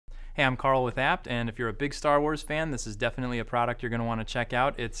Hey, I'm Carl with Apt, and if you're a big Star Wars fan, this is definitely a product you're going to want to check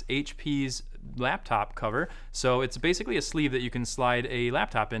out. It's HP's laptop cover, so it's basically a sleeve that you can slide a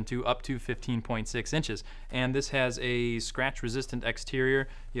laptop into up to 15.6 inches. And this has a scratch-resistant exterior.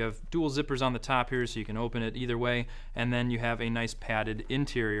 You have dual zippers on the top here, so you can open it either way, and then you have a nice padded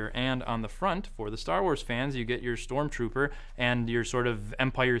interior. And on the front, for the Star Wars fans, you get your Stormtrooper and your sort of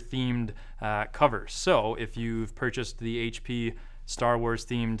Empire-themed cover. So if you've purchased the HP Star Wars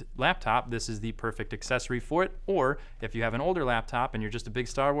themed laptop, this is the perfect accessory for it. Or if you have an older laptop and you're just a big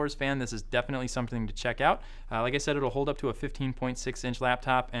Star Wars fan, this is definitely something to check out. Like I said, it'll hold up to a 15.6 inch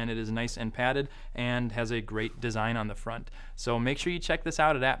laptop, and it is nice and padded and has a great design on the front. So make sure you check this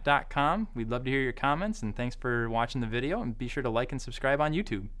out at apt.com. We'd love to hear your comments, and thanks for watching the video, and be sure to like and subscribe on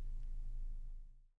YouTube.